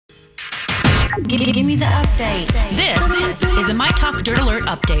Give me the update. This is a My Talk Dirt Alert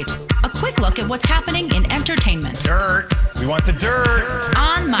update. A quick look at what's happening in entertainment. Dirt. We want the dirt.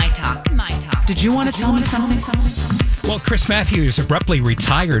 On My Talk. Did you want to tell me something? Well, Chris Matthews abruptly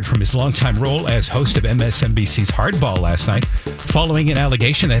retired from his longtime role as host of MSNBC's Hardball last night, following an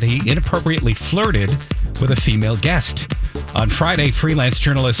allegation that he inappropriately flirted with a female guest. On Friday, freelance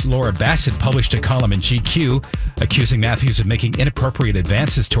journalist Laura Bassett published a column in GQ accusing Matthews of making inappropriate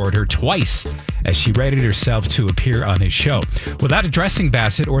advances toward her twice as she readied herself to appear on his show. Without addressing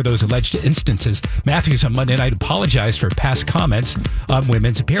Bassett or those alleged instances, Matthews on Monday night apologized for past comments on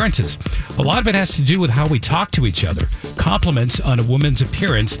women's appearances. A lot of it has to do with how we talk to each other. Compliments on a woman's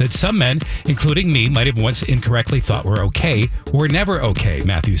appearance that some men, including me, might have once incorrectly thought were okay, were never okay,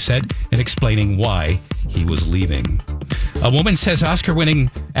 Matthews said, in explaining why he was leaving. A woman says Oscar-winning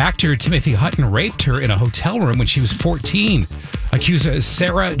actor Timothy Hutton raped her in a hotel room when she was 14. Accuser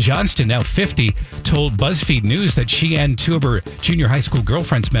Sarah Johnston, now 50, told BuzzFeed News that she and two of her junior high school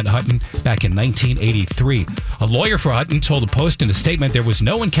girlfriends met Hutton back in 1983. A lawyer for Hutton told the Post in a statement there was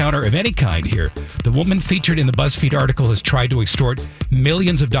no encounter of any kind here. The woman featured in the BuzzFeed article has tried to extort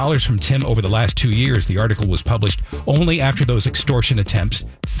millions of dollars from Tim over the last 2 years. The article was published only after those extortion attempts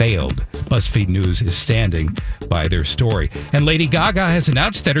failed. BuzzFeed News is standing by their story. And Lady Gaga has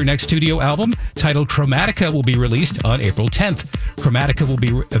announced that her next studio album, titled Chromatica, will be released on April 10th. Chromatica will be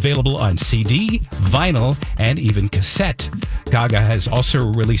available on CD, vinyl, and even cassette. Gaga has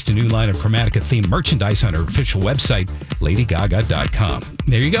also released a new line of Chromatica-themed merchandise on her official website, ladygaga.com.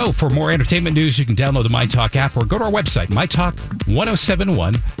 There you go. For more entertainment news, you can download the MyTalk app or go to our website,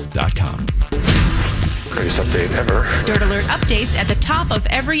 mytalk1071.com. Greatest update ever. Dirt Alert updates at the top of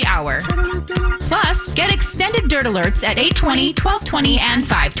every hour. Plus, get extended Dirt Alerts at 8:20, 12:20, and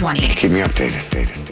 5:20. Keep me updated.